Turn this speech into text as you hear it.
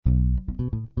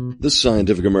This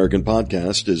Scientific American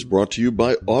podcast is brought to you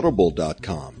by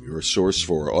Audible.com, your source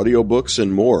for audiobooks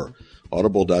and more.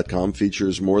 Audible.com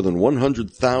features more than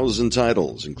 100,000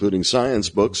 titles, including science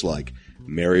books like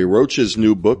Mary Roach's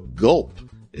new book, Gulp,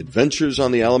 Adventures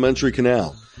on the Alimentary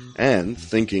Canal, and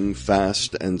Thinking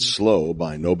Fast and Slow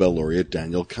by Nobel laureate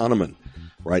Daniel Kahneman.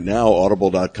 Right now,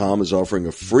 Audible.com is offering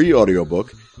a free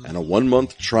audiobook and a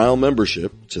 1-month trial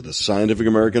membership to the Scientific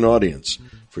American audience.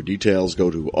 For details,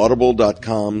 go to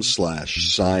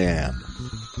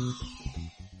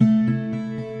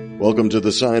audible.com/SciAm. Welcome to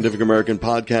the Scientific American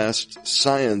podcast,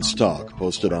 Science Talk,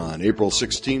 posted on April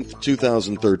 16th,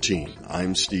 2013.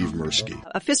 I'm Steve Mirsky.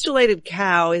 A fistulated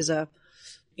cow is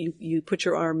you put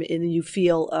your arm in and you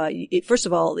feel, first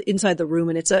of all, inside the room,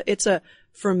 and it's a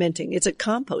fermenting, it's a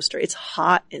composter. It's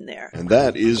hot in there. And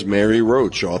that is Mary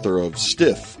Roach, author of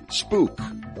Stiff, Spook,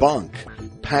 Bonk,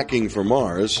 Packing for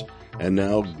Mars, and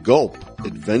now Gulp,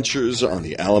 Adventures on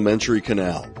the Alimentary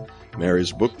Canal.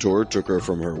 Mary's book tour took her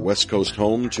from her West Coast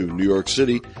home to New York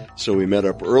City, so we met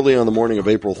up early on the morning of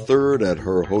April 3rd at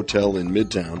her hotel in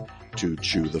Midtown to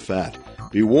chew the fat.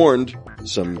 Be warned,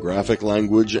 some graphic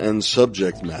language and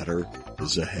subject matter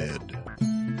is ahead.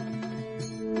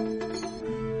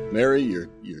 Mary, you're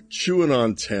chewing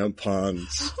on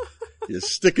tampons. You're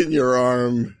sticking your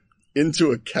arm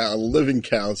into a living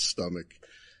cow's stomach.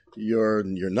 You're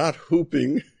not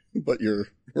hooping, but you're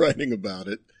writing about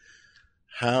it.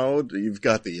 You've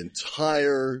got the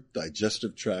entire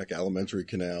digestive tract, alimentary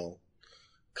canal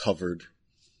covered.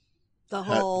 The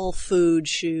whole food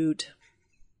chute.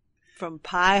 From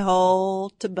pie hole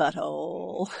to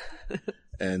butthole.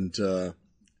 And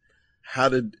how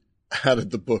did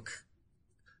the book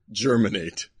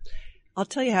germinate? I'll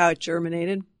tell you how it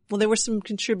germinated. Well, there were some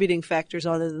contributing factors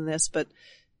other than this, but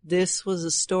this was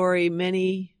a story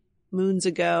many moons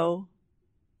ago.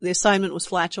 The assignment was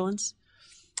flatulence,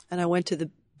 and I went to the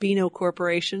Beano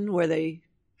Corporation where they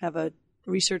have a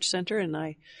research center, and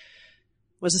I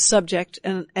was a subject.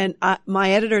 And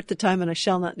my editor at the time, and I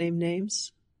shall not name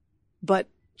names, but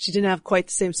she didn't have quite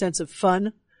the same sense of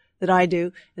fun that I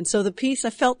do. And so the piece, I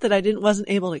felt that I wasn't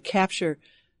able to capture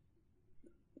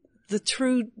the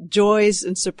true joys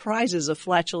and surprises of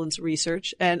flatulence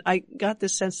research. And I got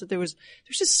this sense that there's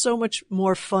just so much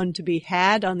more fun to be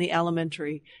had on the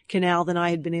alimentary canal than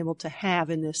I had been able to have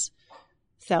in this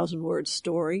 1,000-word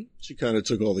story. She kind of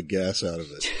took all the gas out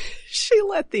of it. She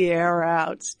let the air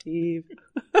out, Steve.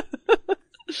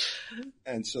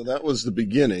 And so that was the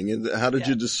beginning. And how did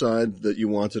you decide that you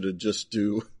wanted to just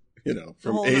do,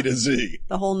 from A to Z?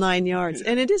 The whole 9 yards.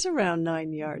 And it is around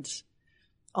 9 yards.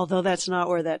 Although that's not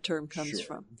where that term comes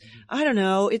from. I don't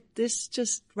know. This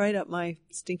just right up my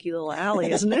stinky little alley,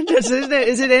 isn't it?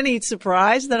 Is it any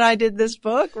surprise that I did this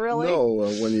book, really? No,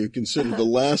 when you consider the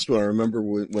last one, I remember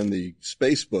when the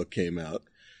space book came out.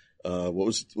 What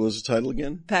was the title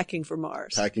again? Packing for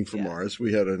Mars. Packing for Mars.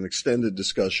 We had an extended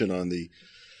discussion on the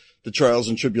trials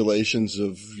and tribulations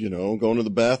of, going to the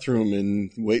bathroom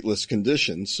in weightless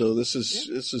conditions. So this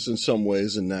is in some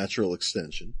ways a natural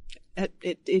extension.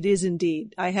 It is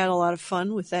indeed. I had a lot of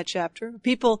fun with that chapter.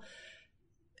 People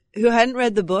who hadn't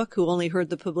read the book, who only heard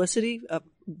the publicity,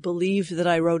 believed that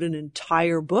I wrote an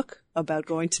entire book about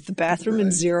going to the bathroom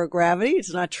in zero gravity.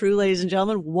 It's not true, ladies and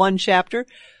gentlemen. One chapter.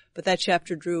 But that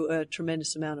chapter drew a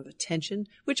tremendous amount of attention,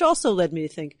 which also led me to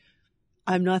think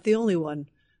I'm not the only one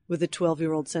with a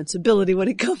 12-year-old sensibility when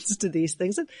it comes to these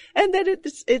things. And that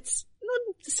it's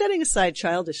setting aside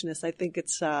childishness. I think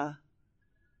it's,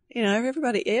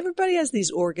 everybody has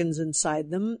these organs inside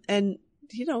them. And,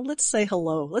 let's say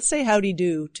hello. Let's say howdy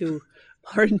do to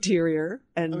our interior.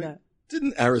 And,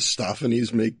 didn't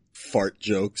Aristophanes make fart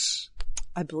jokes?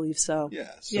 I believe so. Yeah.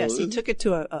 Yes, he took it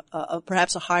to a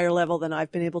perhaps a higher level than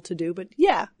I've been able to do. But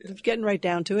getting right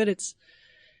down to it, it's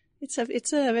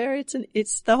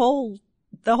the whole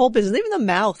business, even the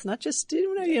mouth, not just,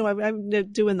 I'm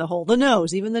doing the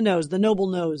nose, even the nose, the noble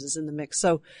nose is in the mix.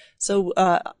 So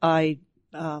I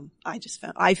found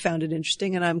it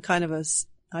interesting, and I'm kind of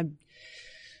I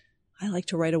like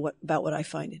to write about what I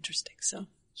find interesting. So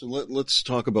let's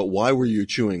talk about why were you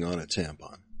chewing on a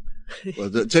tampon? Well,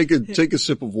 take a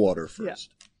sip of water first.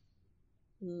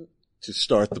 Yeah. To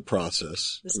start the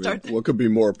process. What could be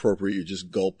more appropriate? You just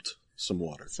gulped some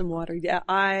water. Some water. Yeah.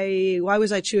 Why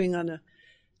was I chewing on a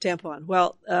tampon?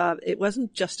 Well, it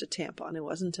wasn't just a tampon. It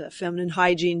wasn't a feminine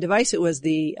hygiene device. It was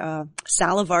the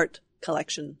Salivart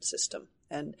collection system.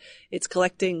 And it's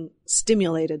collecting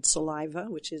stimulated saliva,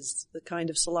 which is the kind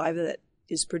of saliva that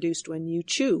is produced when you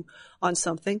chew on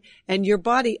something. And your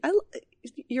body's,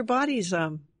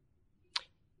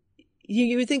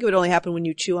 you would think it would only happen when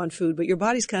you chew on food, but your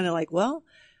body's kind of like, well,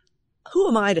 who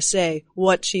am I to say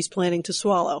what she's planning to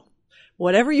swallow?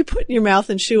 Whatever you put in your mouth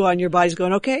and chew on, your body's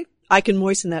going, okay, I can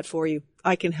moisten that for you.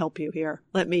 I can help you here.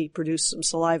 Let me produce some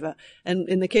saliva. And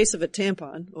in the case of a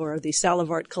tampon or the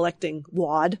salivart collecting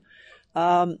wad,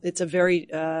 it's a very,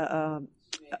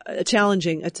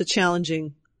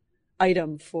 challenging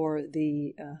item for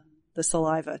the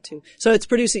saliva too. So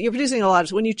you're producing a lot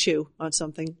of, when you chew on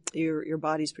something, your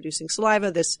body's producing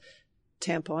saliva. This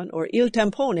tampon, or il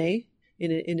tampone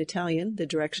in Italian, the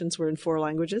directions were in 4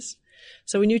 languages.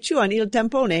 So when you chew on il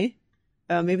tampone,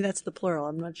 maybe that's the plural,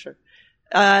 I'm not sure.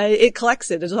 It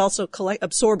collects it. It's also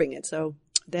absorbing it. So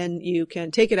then you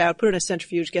can take it out, put it in a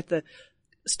centrifuge, get the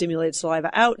stimulated saliva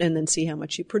out, and then see how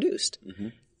much you produced. Mm-hmm.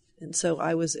 And so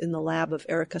I was in the lab of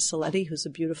Erica Saletti, who's a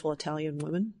beautiful Italian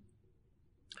woman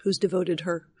who's devoted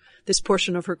this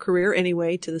portion of her career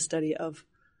anyway to the study of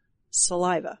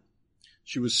saliva.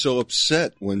 She was so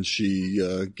upset when she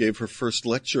gave her first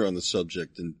lecture on the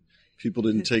subject, and people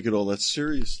didn't take it all that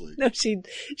seriously. No, she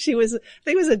was, I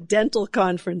think it was a dental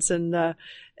conference,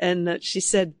 and she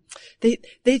said,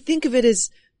 they think of it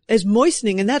as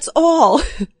moistening, and that's all.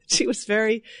 She was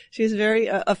very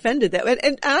offended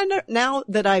that, and now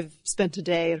that I've spent a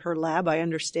day at her lab, I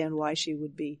understand why she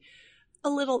would be a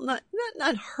little,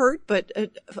 not hurt, but,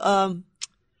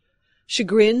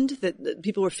 chagrined that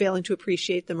people were failing to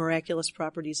appreciate the miraculous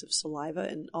properties of saliva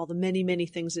and all the many, many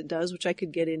things it does, which I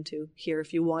could get into here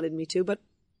if you wanted me to, but.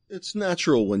 It's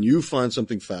natural when you find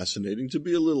something fascinating to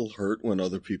be a little hurt when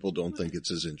other people don't think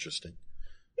it's as interesting.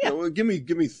 Yeah. Well, give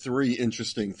me 3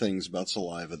 interesting things about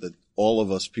saliva that all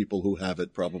of us people who have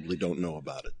it probably don't know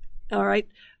about it. All right.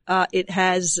 It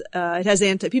has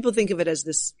people think of it as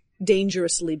this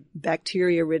dangerously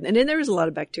bacteria ridden, and then there is a lot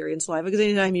of bacteria in saliva, because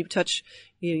anytime you touch,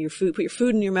 your food, put your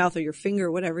food in your mouth or your finger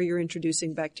or whatever, you're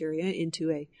introducing bacteria into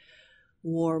a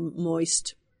warm,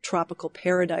 moist, tropical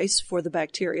paradise for the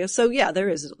bacteria. So yeah, there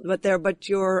is, but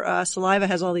your saliva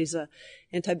has all these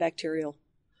antibacterial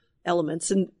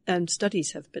elements, and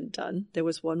studies have been done. There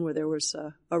was one where there was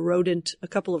a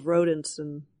couple of rodents,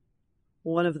 and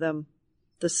one of them,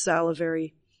 the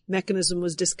salivary mechanism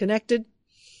was disconnected.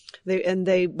 They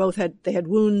had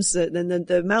wounds, and then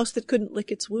the mouse that couldn't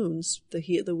lick its wounds,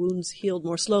 the wounds healed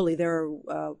more slowly. There's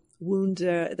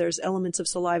elements of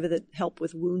saliva that help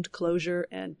with wound closure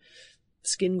and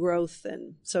skin growth,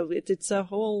 and so it's a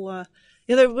whole,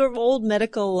 there were old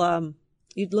medical,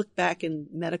 you'd look back in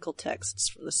medical texts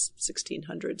from the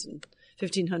 1600s and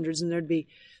 1500s, and there'd be,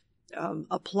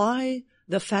 apply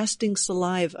the fasting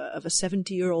saliva of a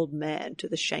 70-year-old man to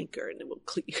the chancre, and it will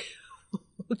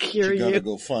cure you. You gotta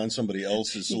go find somebody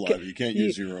else's saliva. You can't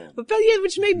use your own. But yeah,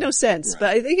 which made no sense. Right. But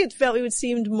I think it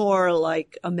seemed more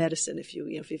like a medicine if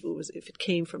it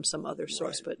came from some other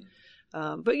source. Right.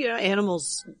 But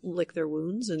animals lick their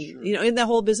wounds, and sure. In the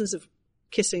whole business of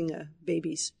kissing a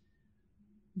baby's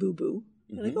boo-boo.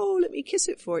 Mm-hmm. Like, oh, let me kiss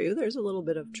it for you. There's a little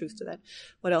bit of truth to that.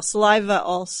 What else?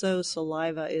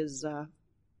 Saliva is,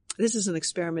 this is an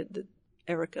experiment that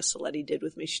Erica Saletti did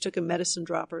with me. She took a medicine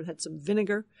dropper, had some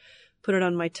vinegar, put it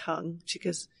on my tongue. She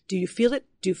goes, do you feel it?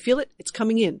 Do you feel it? It's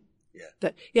coming in.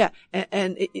 Yeah.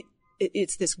 And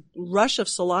it's this rush of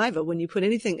saliva when you put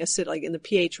anything acidic, like in the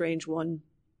pH range 1,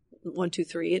 2,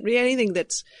 3, anything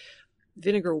that's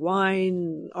vinegar,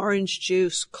 wine, orange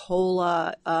juice,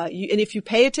 cola, and if you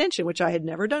pay attention, which I had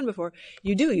never done before,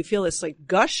 you feel this like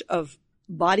gush of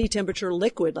body temperature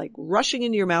liquid, like rushing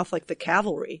into your mouth like the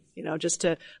cavalry, just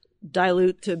to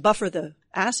buffer the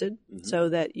acid, mm-hmm. so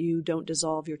that you don't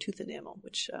dissolve your tooth enamel,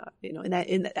 which, in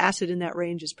that acid in that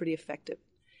range is pretty effective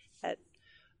at,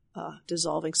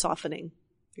 dissolving, softening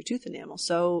your tooth enamel.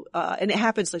 So, and it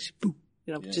happens like, boom,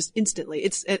 just instantly.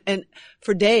 And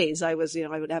for days I was, if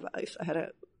I had a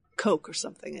Coke or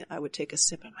something, I would take a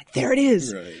sip. I'm like, there it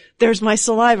is. Right. There's my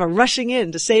saliva rushing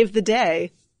in to save the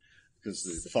day.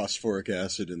 Because the phosphoric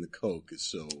acid in the Coke is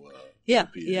so,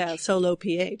 so low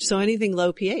pH. So anything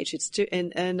low pH, it's too,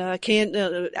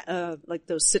 like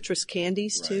those citrus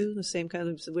candies too, the same kind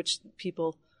of, which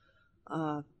people,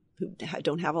 who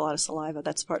don't have a lot of saliva,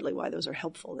 that's partly why those are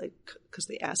helpful, because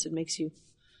the acid makes you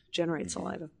generate mm-hmm.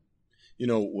 saliva.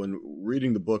 When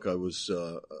reading the book, I was,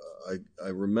 I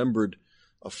remembered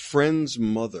a friend's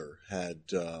mother had,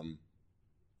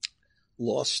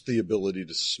 lost the ability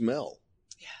to smell.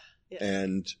 Yeah.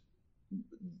 And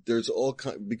there's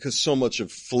because so much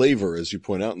of flavor, as you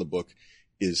point out in the book,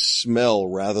 is smell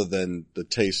rather than the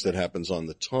taste that happens on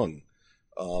the tongue.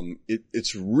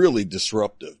 It's really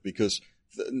disruptive because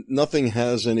nothing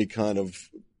has any kind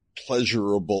of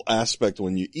pleasurable aspect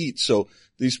when you eat. So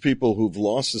these people who've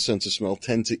lost the sense of smell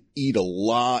tend to eat a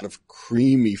lot of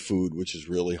creamy food, which is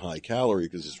really high calorie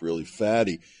because it's really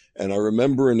fatty. And I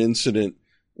remember an incident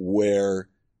where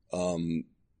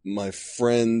my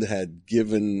friend had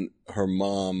given her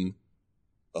mom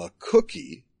a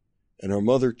cookie, and her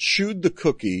mother chewed the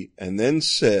cookie and then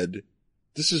said,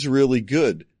 "This is really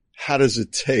good. How does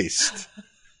it taste?"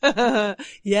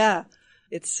 Yeah.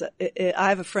 I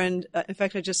have a friend, in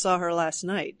fact, I just saw her last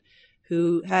night,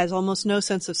 who has almost no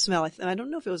sense of smell. I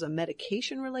don't know if it was a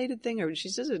medication related thing or she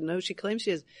doesn't know. She claims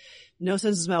she has no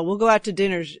sense of smell. We'll go out to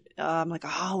dinner. I'm like,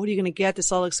 "Oh, what are you going to get?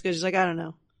 This all looks good." She's like, "I don't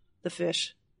know. The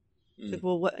fish." Like,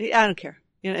 "Well, what? I don't care."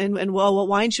 And well, what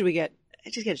wine should we get? I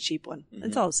just get a cheap one.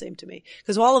 It's all the same to me.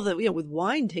 Because all of the, with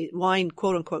wine,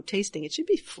 quote unquote, tasting, it should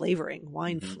be flavoring,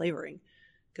 wine flavoring.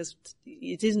 Because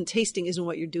tasting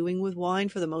what you're doing with wine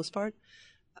for the most part.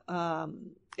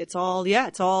 It's all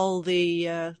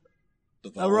the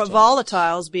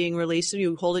volatiles being released. So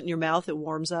you hold it in your mouth, it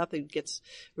warms up, it gets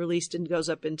released and goes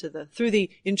up through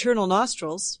the internal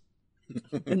nostrils.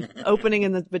 An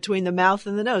opening between the mouth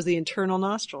and the nose, the internal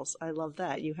nostrils. I love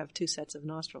that. You have two sets of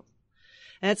nostrils.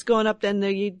 And it's going up then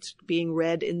being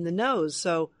red in the nose.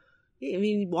 So, I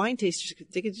mean, wine tasters,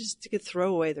 they could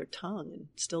throw away their tongue and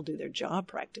still do their job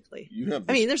practically.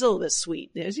 There's a little bit of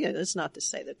sweet. It's not to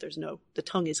say that the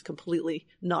tongue is completely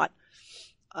not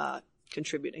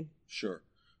contributing. Sure.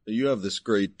 You have this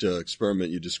great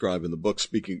experiment you describe in the book.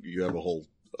 You have a whole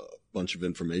bunch of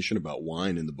information about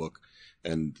wine in the book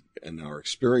and our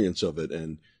experience of it.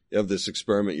 And you have this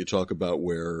experiment you talk about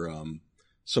where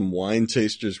some wine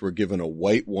tasters were given a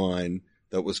white wine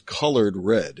that was colored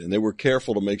red, and they were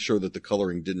careful to make sure that the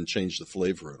coloring didn't change the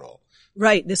flavor at all.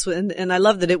 Right. This was, and I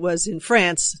love that it was in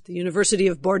France, the University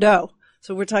of Bordeaux.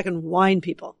 So we're talking wine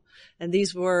people. And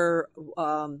these were,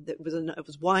 it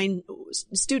was wine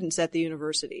students at the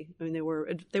university. I mean,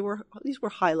 these were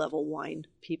high level wine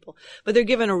people, but they're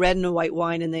given a red and a white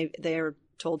wine, and they are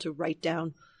told to write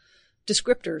down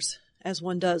descriptors, as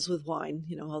one does with wine,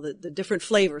 all the different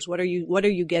flavors. What are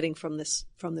you getting from this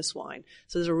wine?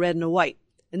 So there's a red and a white.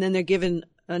 And then they're given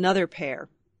another pair.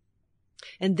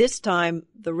 And this time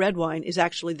the red wine is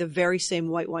actually the very same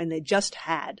white wine they just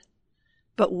had,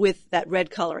 but with that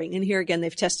red coloring. And here again,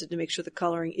 they've tested to make sure the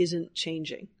coloring isn't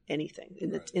changing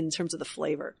anything in terms of the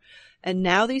flavor. And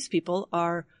now these people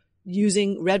are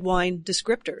using red wine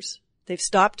descriptors. They've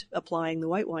stopped applying the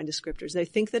white wine descriptors. They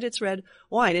think that it's red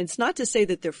wine. And it's not to say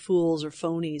that they're fools or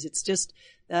phonies. It's just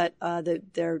that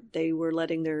they were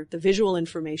letting the visual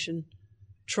information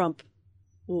trump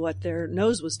what their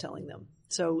nose was telling them.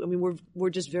 So, I mean, we're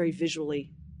just very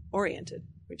visually oriented.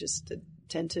 We just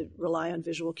tend to rely on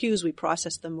visual cues. We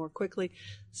process them more quickly.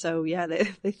 So, yeah,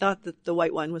 they thought that the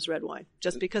white wine was red wine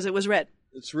just because it was red.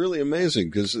 It's really amazing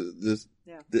because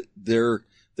their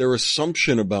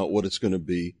assumption about what it's going to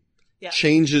be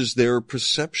changes their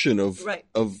perception of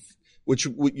which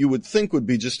you would think would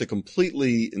be just a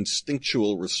completely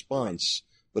instinctual response,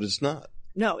 but it's not.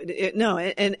 No,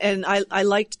 and I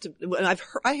liked to.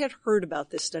 I had heard about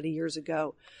this study years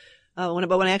ago,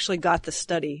 when I actually got the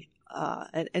study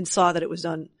and saw that it was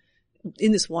done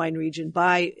in this wine region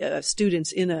by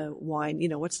students in a wine.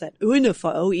 What's that?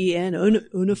 Oenophile, O-E-N,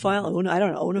 oenophile. I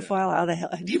don't know, oenophile. How the hell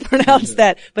do you pronounce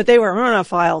that? But they were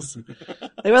oenophiles.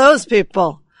 They were those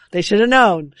people. They should have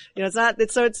known.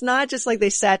 It's not just like they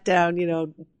sat down,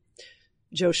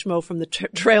 Joe Schmo from the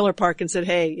trailer park and said,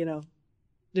 "Hey,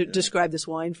 describe this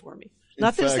wine for me."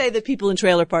 Not to say that people in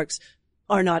trailer parks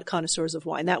are not connoisseurs of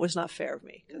wine. That was not fair of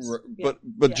me.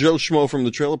 But Joe Schmo from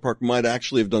the trailer park might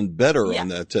actually have done better on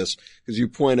that test, because you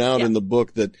point out in the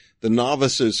book that the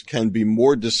novices can be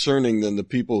more discerning than the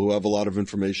people who have a lot of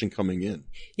information coming in.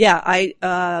 Yeah,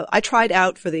 I tried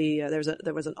out for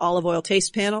there was an olive oil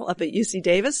taste panel up at UC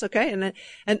Davis, okay,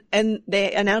 and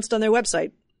they announced on their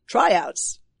website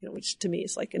tryouts, which to me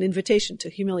is like an invitation to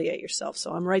humiliate yourself.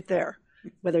 So I'm right there,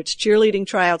 whether it's cheerleading,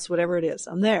 tryouts, whatever it is,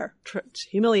 I'm there.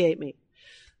 Humiliate me.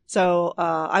 So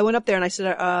I went up there and I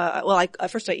said,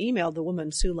 first I emailed the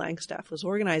woman, Sue Langstaff, was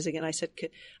organizing, and I said,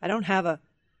 I don't have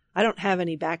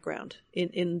any background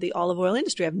in the olive oil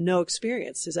industry. I have no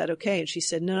experience. Is that okay? And she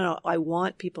said, no, I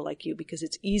want people like you, because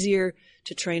it's easier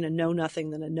to train a know-nothing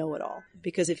than a know-it-all.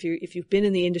 Because if you've been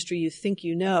in the industry, you think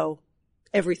you know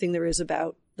everything there is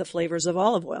about the flavors of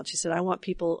olive oil. And she said, I want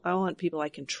people I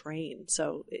can train.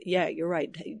 So yeah, you're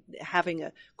right. Having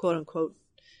a quote unquote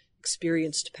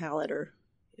experienced palate or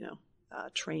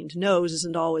trained nose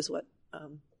isn't always the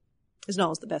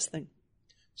best thing.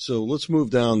 So let's move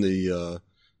down the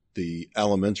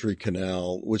Alimentary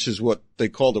Canal, which is what they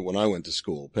called it when I went to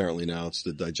school. Apparently now it's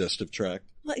the digestive tract.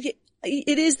 Well,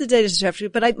 it is the digestive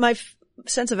tract, but my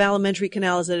sense of alimentary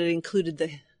canal is that it included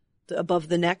the above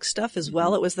the neck stuff as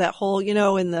well. It was that whole,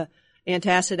 in the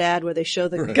antacid ad where they show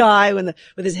the guy with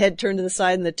his head turned to the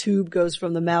side and the tube goes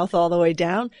from the mouth all the way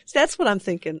down. So that's what I'm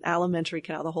thinking, alimentary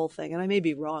canal, the whole thing. And I may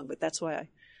be wrong, but that's why I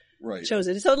chose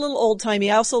it. It's a little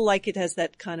old-timey. I also like it has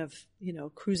that kind of,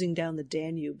 cruising down the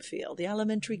Danube feel. The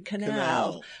Alimentary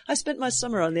Canal. I spent my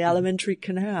summer on the Alimentary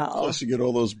Canal. Plus you get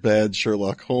all those bad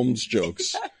Sherlock Holmes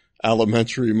jokes.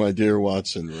 Alimentary, my dear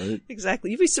Watson, right? Exactly.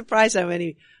 You'd be surprised how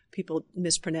many people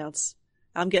mispronounce.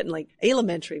 I'm getting like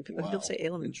alimentary. People say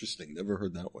alimentary. Interesting. Never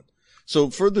heard that one.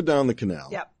 So further down the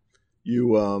canal,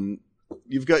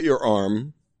 you've got your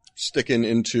arm sticking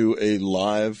into a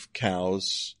live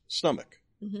cow's stomach.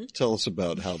 Mm-hmm. Tell us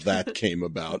about how that came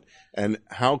about and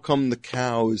how come the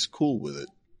cow is cool with it.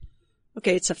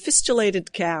 Okay, it's a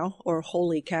fistulated cow, or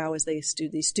holy cow, as these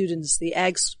students, the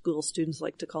ag school students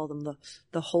like to call them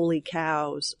the holy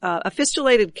cows. A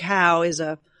fistulated cow is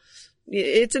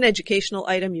it's an educational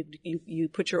item. You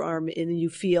put your arm in and you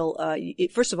feel,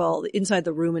 first of all, inside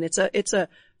the rumen, it's a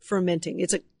fermenting.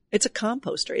 It's a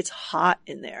composter. It's hot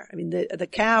in there. I mean, the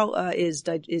cow,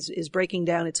 is breaking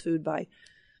down its food by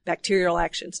bacterial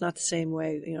action. It's not the same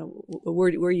way,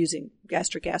 we're using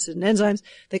gastric acid and enzymes.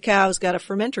 The cow's got a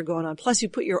fermenter going on. Plus you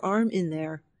put your arm in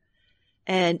there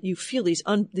and you feel these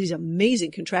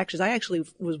amazing contractions. I actually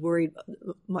was worried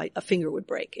a finger would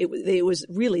break. It was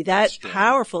really that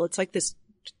powerful. It's like this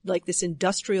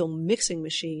industrial mixing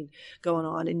machine going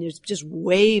on, and there's just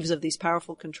waves of these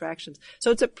powerful contractions.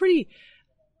 So it's a pretty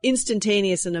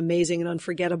instantaneous and amazing and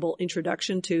unforgettable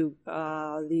introduction to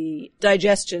the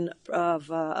digestion of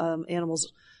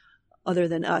animals other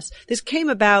than us. This came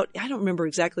about, I don't remember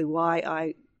exactly why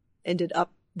I ended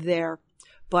up there,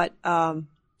 but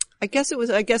there's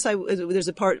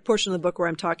a portion of the book where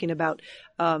I'm talking about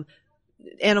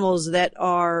animals that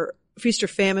are feast or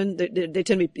famine. They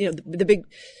tend to be, the big.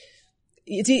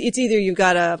 It's either you've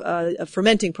got a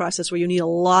fermenting process where you need a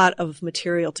lot of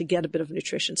material to get a bit of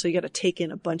nutrition. So you got to take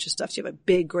in a bunch of stuff. So you have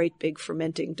a great big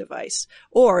fermenting device.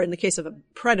 Or in the case of a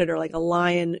predator like a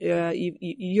lion,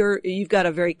 you've got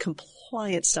a very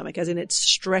compliant stomach, as in it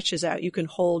stretches out. You can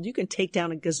take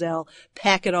down a gazelle,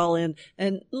 pack it all in,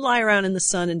 and lie around in the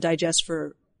sun and digest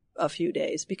for a few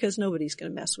days because nobody's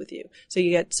going to mess with you. So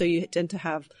you tend to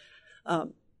have,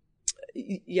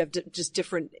 you have just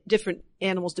different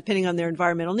animals, depending on their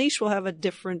environmental niche, will have a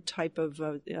different type of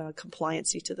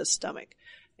compliancy to the stomach.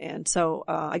 And so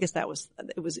I guess it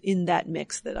was in that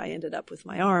mix that I ended up with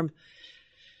my arm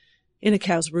in a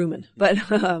cow's rumen. But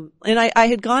and I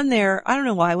had gone there, I don't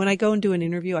know why, when I go and do an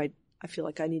interview, I feel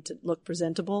like I need to look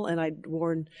presentable, and I'd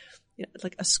worn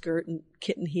like a skirt and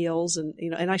kitten heels, and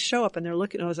and I show up and they're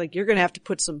looking, and I was like, you're going to have to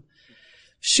put some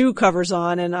shoe covers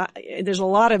on, and there's a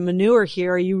lot of manure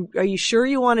here. Are you sure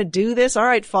you want to do this? All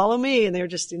right, follow me. And they're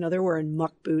just, they're wearing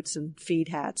muck boots and feed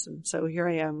hats. And so here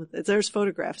I am. There's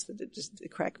photographs that just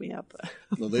crack me up.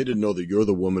 Well, they didn't know that you're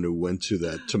the woman who went to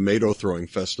that tomato throwing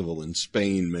festival in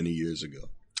Spain many years ago.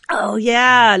 Oh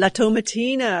yeah, La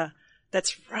Tomatina.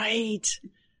 That's right.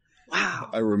 Wow.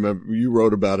 I remember you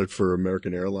wrote about it for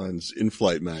American Airlines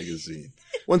In-Flight magazine.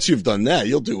 Once you've done that,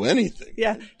 you'll do anything.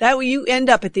 Yeah. That way you end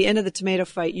up at the end of the tomato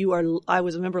fight. I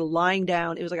remember lying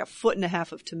down. It was like 1.5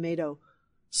 feet of tomato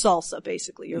salsa,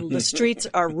 basically. The streets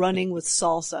are running with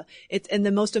salsa. And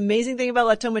the most amazing thing about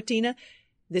La Tomatina,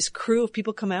 this crew of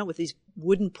people come out with these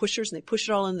wooden pushers and they push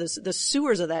it all in. The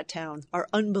sewers of that town are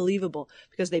unbelievable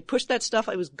because they push that stuff.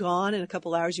 It was gone in a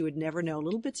couple hours. You would never know.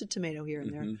 Little bits of tomato here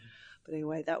and there. But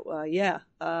anyway,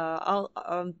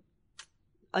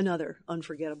 another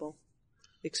unforgettable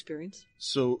experience.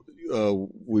 So,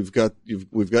 we've got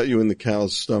you in the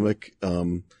cow's stomach.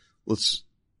 Let's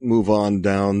move on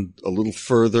down a little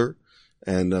further.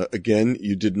 And, again,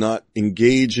 you did not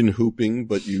engage in hooping,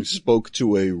 but you spoke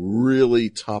to a really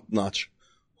top-notch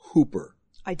hooper.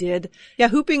 I did. Yeah,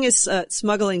 hooping is,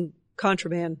 smuggling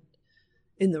contraband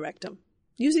in the rectum.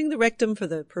 Using the rectum for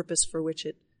the purpose for which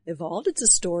it evolved. It's a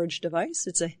storage device.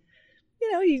 It's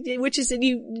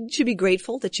you should be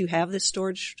grateful that you have this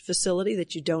storage facility,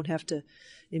 that you don't have to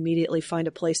immediately find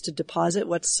a place to deposit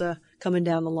what's coming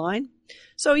down the line.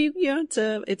 So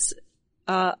it's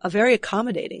a very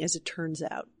accommodating, as it turns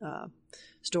out,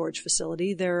 storage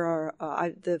facility. There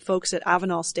are the folks at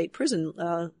Avenal State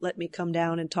Prison let me come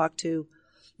down and talk to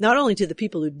not only to the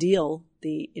people who deal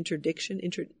the interdiction,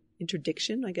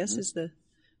 I guess is the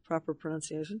proper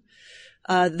pronunciation.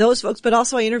 Those folks, but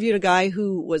also I interviewed a guy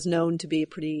who was known to be a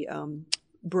pretty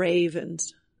brave and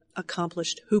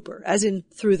accomplished hooper, as in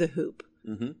through the hoop,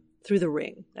 through the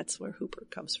ring. That's where hooper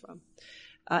comes from.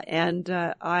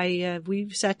 We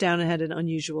sat down and had an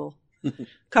unusual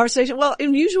conversation. Well,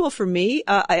 unusual for me.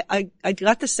 I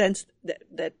got the sense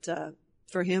that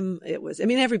for him it was, I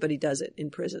mean, everybody does it in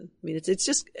prison. I mean, it's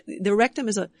just, the rectum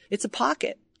it's a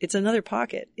pocket. It's another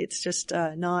pocket. It's just,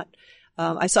 not,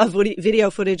 I saw video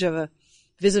footage of a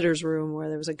visitor's room where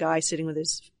there was a guy sitting with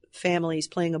his family. He's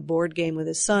playing a board game with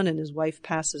his son, and his wife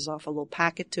passes off a little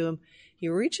packet to him. He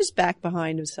reaches back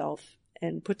behind himself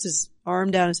and puts his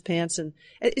arm down his pants, and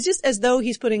it's just as though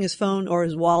he's putting his phone or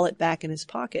his wallet back in his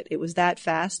pocket. It was that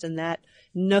fast, and that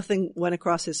nothing went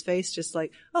across his face. Just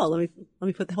like, oh, let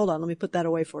me put that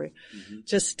away for you. Mm-hmm.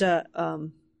 Just,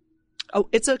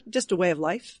 it's just a way of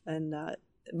life, and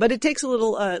but it takes a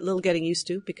little getting used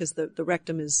to, because the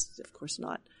rectum is, of course,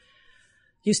 not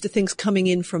used to things coming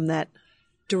in from that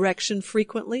direction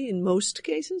frequently in most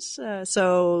cases.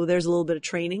 So there's a little bit of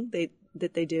training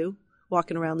that they do,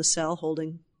 walking around the cell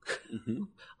holding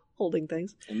holding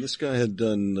things. And this guy had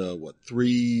done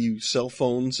 3 cell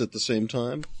phones at the same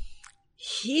time?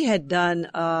 He had done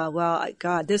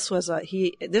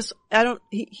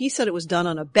he said it was done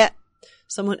on a bet.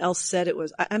 Someone else said it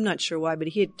was, I'm not sure why, but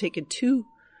he had taken two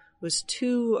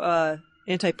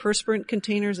antiperspirant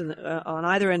containers on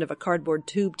either end of a cardboard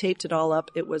tube, taped it all up.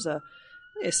 It was a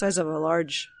size of a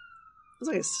large, it was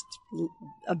like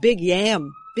a big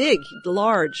yam,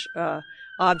 large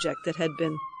object that had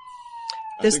been.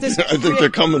 I think they're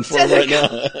coming for him right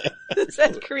now. This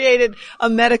had created a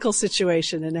medical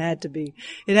situation, and it had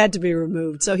to be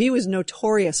removed. So he was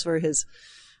notorious for his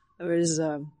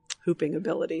hooping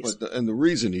abilities. And the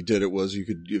reason he did it was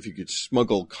if you could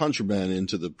smuggle contraband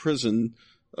into the prison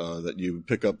that you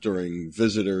pick up during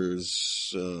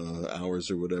visitors'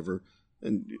 hours or whatever,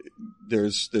 and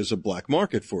there's a black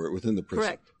market for it within the prison.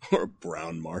 Correct. Or a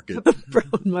brown market.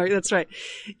 Brown market, that's right.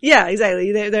 Yeah,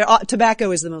 exactly.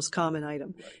 Tobacco is the most common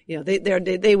item. You know,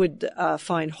 they would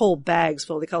find whole bags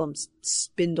full. They call them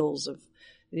spindles of.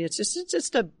 It's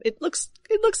just it looks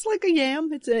like a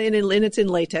yam. It's in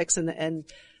latex, and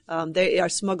they are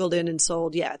smuggled in and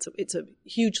sold. Yeah, it's a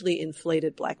hugely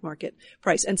inflated black market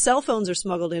price. And cell phones are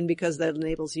smuggled in because that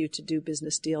enables you to do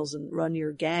business deals and run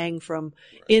your gang from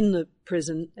in the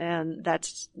prison, and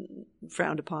that's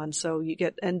frowned upon. So you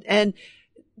get, and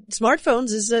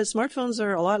smartphones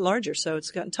are a lot larger, so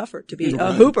it's gotten tougher to be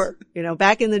a hooper. You know,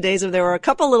 back in the days there were a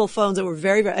couple little phones that were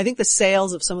very, very, I think the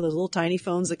sales of some of those little tiny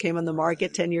phones that came on the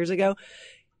market 10 years ago,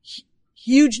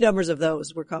 huge numbers of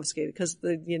those were confiscated because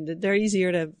they're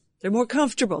more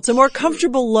comfortable. It's a more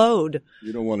comfortable load.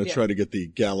 You don't want to try to get the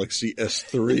Galaxy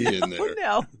S3 in there.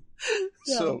 No.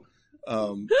 So,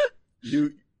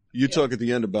 you talk at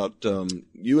the end about,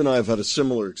 you and I have had a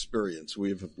similar experience.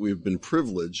 We've been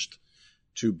privileged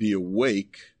to be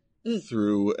awake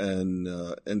through an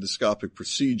endoscopic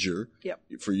procedure. Yep.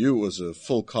 For you, it was a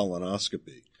full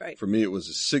colonoscopy. Right. For me, it was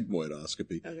a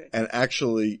sigmoidoscopy. Okay. And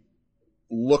actually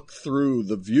look through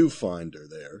the viewfinder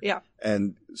there. Yeah.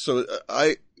 And so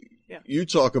you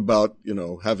talk about,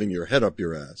 having your head up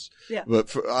your ass. Yeah.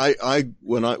 But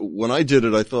when I did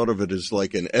it, I thought of it as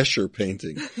like an Escher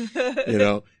painting,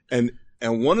 and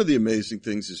one of the amazing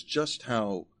things is just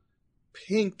how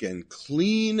pink and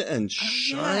clean and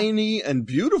shiny and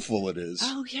beautiful it is.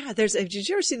 Oh yeah. Did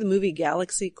you ever see the movie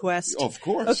Galaxy Quest? Oh, of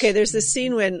course. Okay. There's this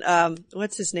scene when,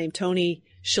 what's his name? Tony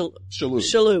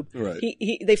Shalhoub.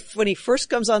 Right. When he first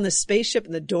comes on the spaceship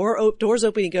and the doors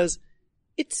open, he goes,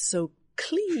 "It's so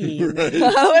clean." Right.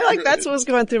 Like that's what was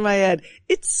going through my head.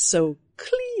 It's so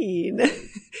clean.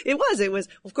 It was.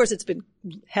 Of course, it's been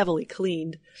heavily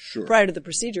cleaned prior to the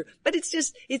procedure, but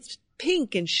it's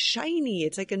pink and shiny.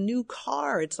 It's like a new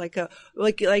car. It's like it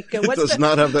does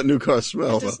not have that new car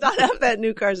smell. It does not have that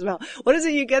new car smell. What is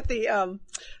it? You get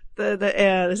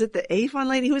is it the Avon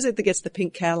lady? Who is it that gets the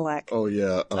pink Cadillac? Oh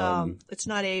yeah. It's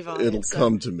not Avon. It'll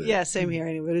come to me. Yeah, same here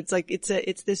anyway. But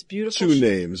it's this beautiful. 2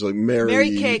 names, like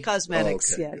Mary Kay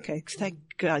Cosmetics. Oh, okay, yeah. Okay. Thank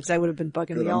God, 'cause I would have been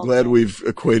bugging me all. I'm glad we've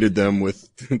equated them with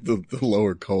the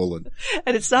lower colon.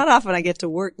 And it's not often I get to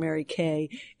work Mary Kay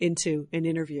into an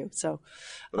interview. So.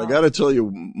 But I got to tell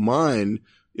you, mine,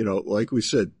 like we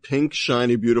said, pink,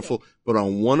 shiny, beautiful, but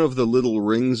on one of the little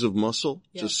rings of muscle,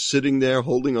 just sitting there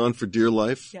holding on for dear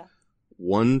life,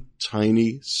 one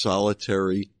tiny,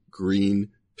 solitary green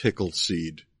pickle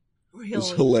seed. Really? It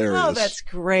was hilarious. Oh, that's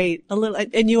great.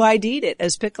 And you ID'd it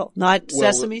as pickle, not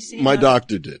sesame seed? My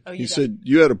doctor did. He said,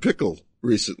 "You had a pickle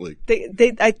recently."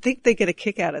 I think they get a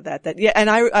kick out of that.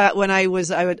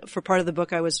 And for part of the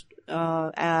book, I was,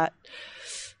 at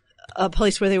a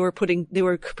place where they were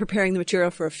preparing the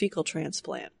material for a fecal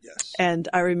transplant. Yes. And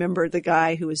I remember the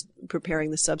guy who was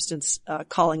preparing the substance,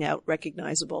 calling out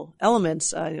recognizable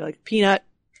elements, like peanut,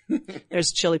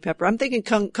 There's chili pepper. I'm thinking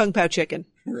kung pao chicken.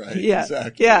 Right. Yeah.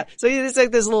 Exactly. Yeah. So it's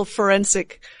like this little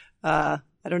forensic, I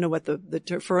don't know what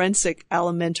the forensic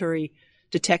alimentary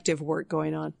detective work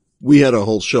going on. We had a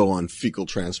whole show on fecal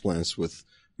transplants with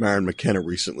Maren McKenna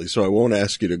recently, so I won't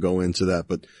ask you to go into that,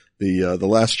 but the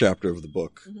last chapter of the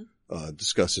book,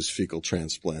 discusses fecal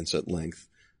transplants at length.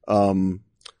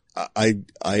 I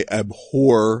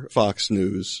abhor Fox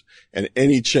News, and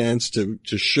any chance to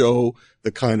show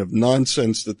the kind of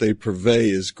nonsense that they purvey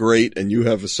is great. And you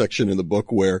have a section in the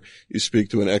book where you speak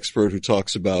to an expert who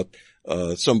talks about,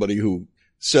 somebody who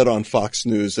said on Fox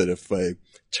News that if a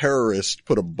terrorist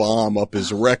put a bomb up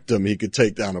his rectum, he could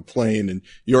take down a plane. And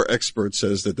your expert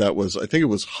says that was, I think it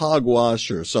was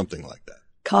hogwash or something like that.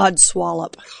 Cod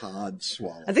swallop. I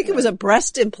think it was a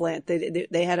breast implant.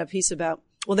 They had a piece about,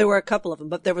 well, there were a couple of them,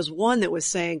 but there was one that was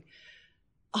saying,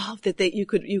 that you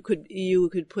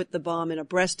could put the bomb in a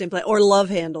breast implant, or love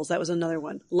handles. That was another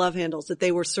one. Love handles, that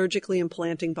they were surgically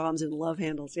implanting bombs in love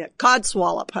handles. Yeah. Cod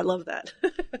swallop. I love that.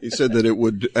 He said that it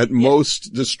would at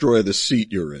most destroy the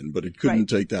seat you're in, but it couldn't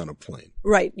take down a plane.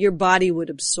 Right. Your body would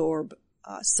absorb,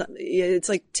 it's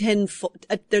like tenfold,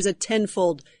 there's a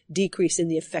tenfold decrease in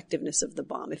the effectiveness of the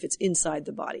bomb if it's inside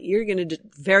the body. You're going to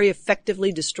very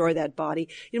effectively destroy that body.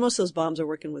 You know, most of those bombs are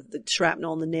working with the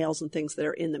shrapnel and the nails and things that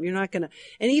are in them. You're not going to,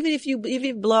 and even if you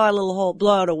blow out a little hole,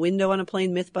 blow out a window on a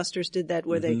plane, Mythbusters did that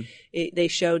where they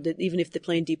showed that even if the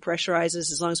plane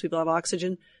depressurizes, as long as people have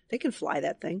oxygen, they can fly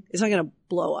that thing. It's not going to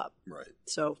blow up. Right.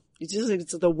 So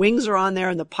it's the wings are on there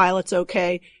and the pilot's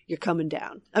okay. You're coming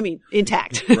down. I mean,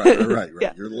 intact. Right.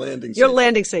 Yeah. You're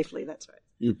landing safely. That's right.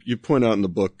 You point out in the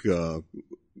book,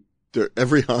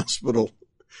 every hospital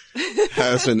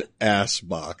has an ass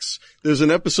box. There's an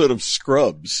episode of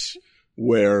Scrubs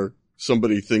where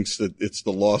somebody thinks that it's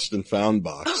the lost and found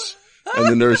box. And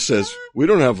the nurse says, we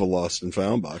don't have a lost and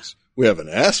found box. We have an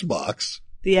ass box.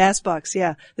 The ass box.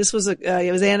 Yeah. This was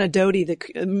it was Anna Doty, the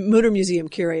Mutter Museum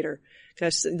curator.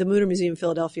 Because the Mutter Museum in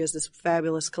Philadelphia has this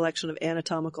fabulous collection of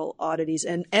anatomical oddities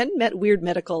and weird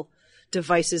medical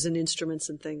devices and instruments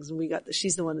and things. And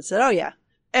she's the one that said, oh yeah,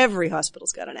 every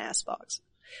hospital's got an ass box.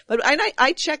 But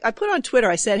I put on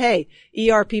Twitter, I said, hey,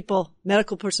 ER people,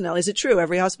 medical personnel, is it true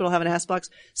every hospital have an ass box?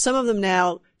 Some of them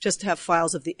now just have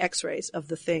files of the x-rays of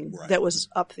the thing that was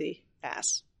up the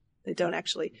ass. They don't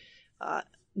actually,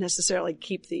 necessarily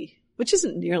keep which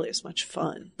isn't nearly as much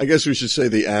fun. I guess we should say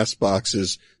the ass box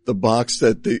is the box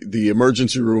that the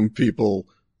emergency room people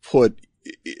put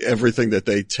everything that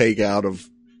they take out of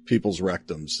people's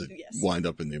rectums that wind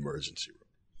up in the emergency room.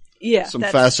 Yeah. Some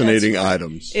fascinating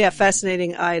items. Yeah,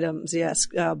 fascinating items, yes.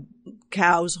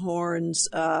 Cow's horns,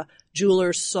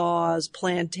 jeweler's saws,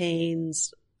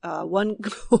 plantains. One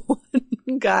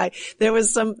guy, there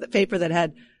was some paper that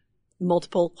had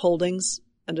multiple holdings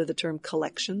under the term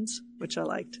collections, which I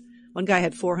liked. One guy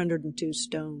had 402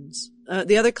 stones.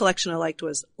 The other collection I liked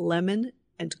was lemon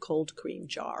and cold cream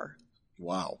jar.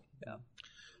 Wow. Yeah.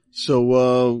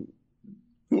 So,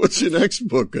 what's your next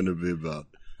book going to be about?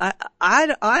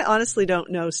 I honestly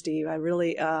don't know, Steve. I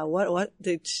really, I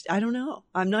don't know.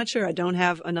 I'm not sure. I don't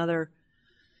have another.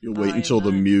 You'll wait until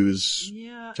the muse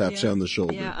taps you on the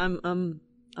shoulder. Yeah, I'm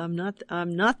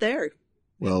not there.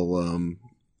 Well,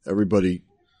 everybody,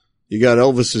 you got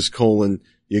Elvis's colon.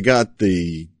 You got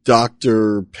the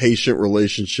doctor-patient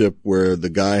relationship where the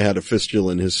guy had a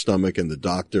fistula in his stomach and the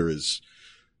doctor is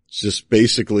just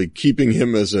basically keeping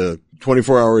him as a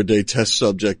 24-hour-a-day test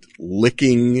subject,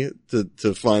 licking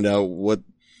to find out what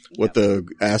the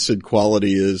acid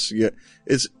quality is. Yeah,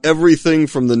 it's everything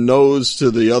from the nose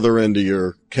to the other end of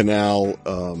your canal.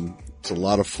 It's a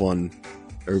lot of fun.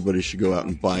 Everybody should go out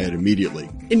and buy it immediately.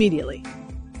 Immediately.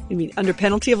 Under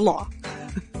penalty of law.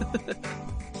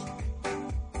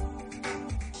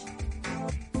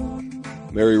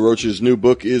 Mary Roach's new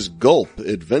book is Gulp,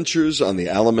 Adventures on the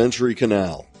Alimentary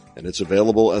Canal, and it's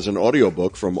available as an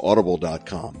audiobook from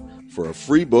Audible.com. For a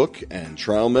free book and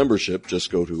trial membership,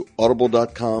 just go to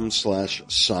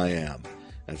audible.com/Siam.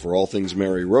 And for all things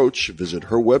Mary Roach, visit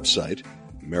her website,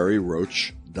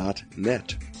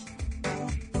 maryroach.net.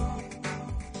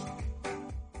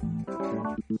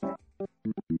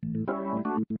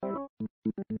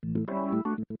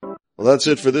 Well, that's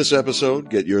it for this episode.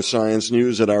 Get your science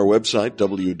news at our website,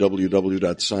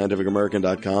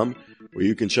 www.scientificamerican.com, where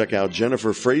you can check out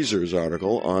Jennifer Fraser's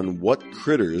article on what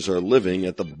critters are living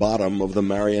at the bottom of the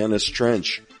Marianas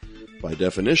Trench. By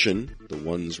definition, the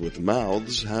ones with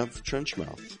mouths have trench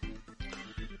mouth.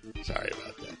 Sorry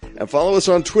about that. And follow us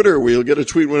on Twitter, where you'll get a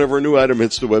tweet whenever a new item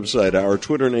hits the website. Our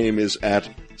Twitter name is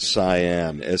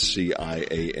 @Siam,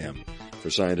 SCIAM. For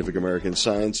Scientific American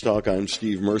Science Talk, I'm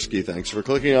Steve Mirsky. Thanks for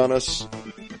clicking on us.